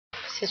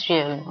This is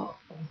real, no?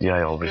 Yeah,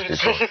 I obviously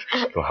so.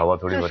 तो हवा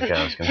थोड़ी भर के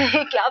आया उसके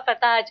अंदर. क्या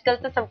पता आजकल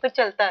तो सब कुछ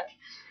चलता है.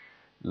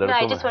 No,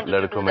 I just wanted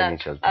to do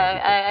that.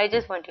 I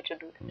just wanted to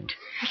do that.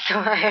 So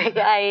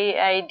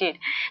I did.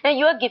 Now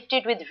you are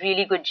gifted with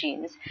really good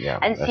genes,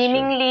 and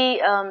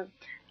seemingly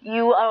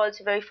you are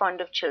also very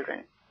fond of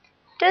children.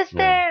 Does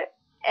there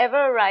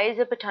ever arise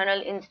a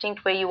paternal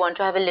instinct where you want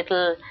to have a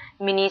little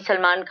mini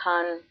Salman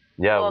Khan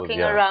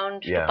walking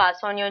around to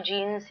pass on your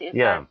genes?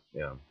 Yeah.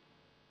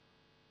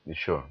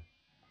 Sure.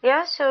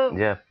 Yeah. So.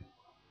 Yeah.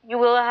 You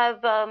will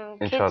have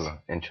kids.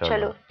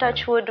 Inshallah.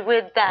 Touch wood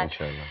with that.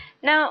 Inshallah.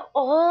 Now,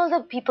 all the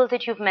people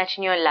that you've met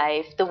in your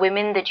life, the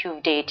women that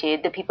you've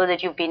dated, the people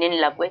that you've been in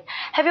love with,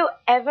 have you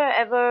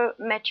ever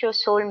met your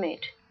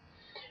soulmate?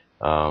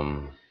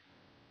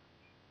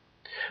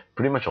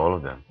 Pretty much all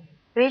of them.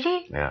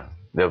 Really? Yeah,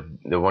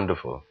 they're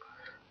wonderful.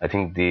 I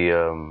think the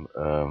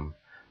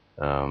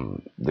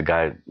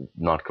guy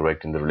not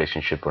correct in the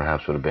relationship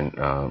perhaps would have been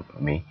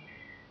me.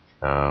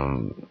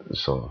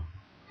 So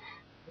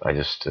I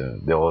just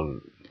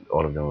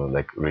all of them were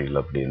like really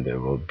lovely, and they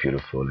were all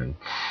beautiful, and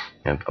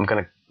I'm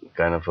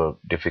kind of a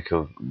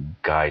difficult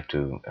guy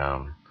to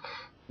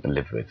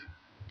live with.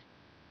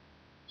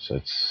 So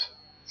it's.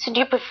 So do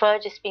you prefer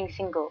just being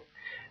single?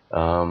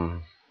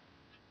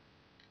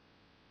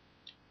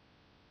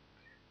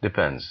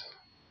 Depends.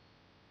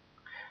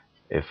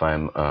 If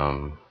I'm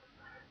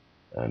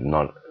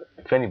not,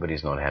 if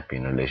anybody's not happy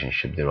in a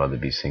relationship, they'd rather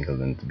be single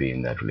than to be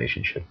in that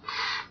relationship.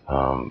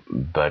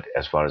 But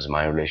as far as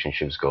my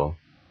relationships go,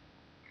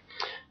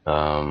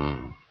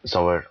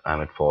 somewhere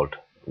I'm at fault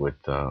with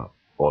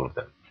all of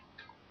them.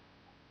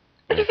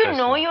 But if you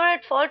know you're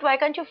at fault, why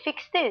can't you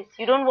fix this?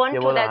 You don't want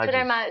to. That's what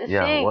I'm saying.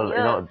 Yeah,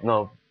 well,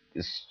 no,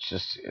 it's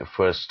just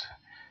first.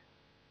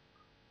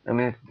 I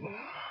mean,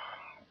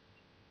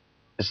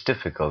 it's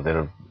difficult.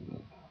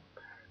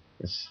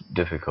 It's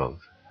difficult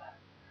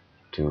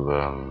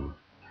to.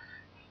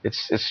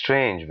 It's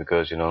strange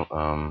because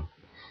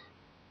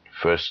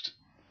first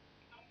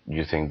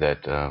you think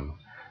that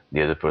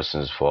the other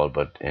person's fault,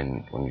 but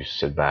when you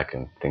sit back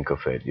and think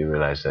of it, you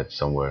realize that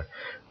somewhere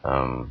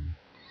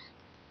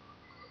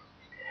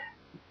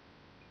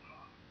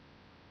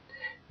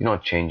you're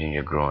not changing,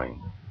 you're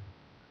growing.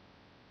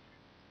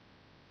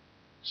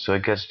 So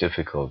it gets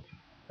difficult.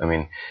 I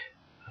mean,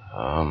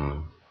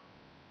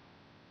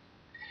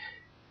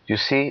 you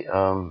see,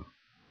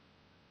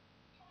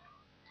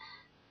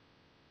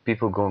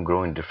 people go and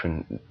grow in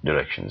different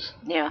directions.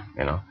 Yeah.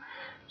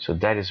 So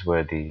that is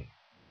where the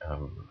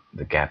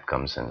gap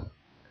comes in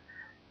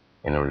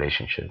a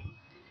relationship.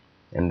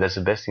 And that's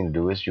the best thing to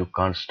do is you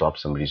can't stop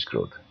somebody's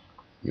growth.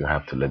 You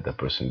have to let that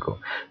person go.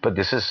 But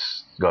this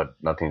has got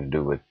nothing to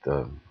do with,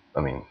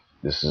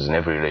 this is in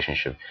every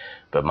relationship.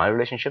 But my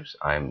relationships,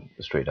 I'm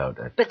straight out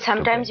at. But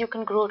sometimes you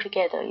can grow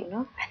together,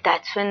 and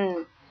that's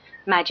when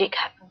magic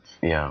happens.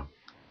 Yeah.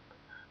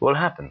 Will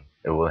happen.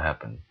 It will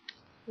happen.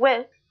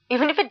 Well,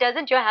 even if it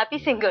doesn't, you're happy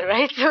single,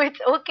 right? So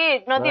it's okay.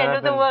 It's not the end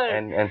of the world.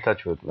 And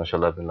touch wood.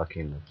 MashaAllah, I've been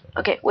lucky in that. So.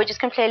 Okay, we're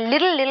just going to play a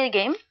little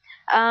game,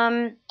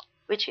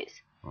 which is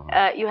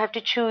you have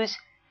to choose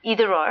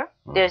either or.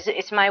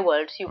 It's my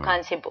world, so you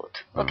can't say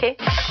both. Okay?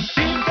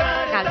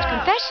 College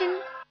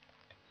confession.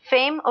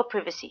 Fame or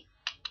privacy?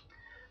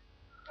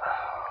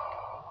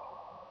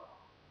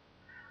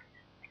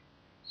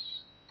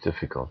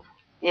 Difficult.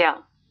 Yeah.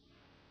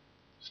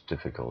 It's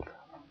difficult.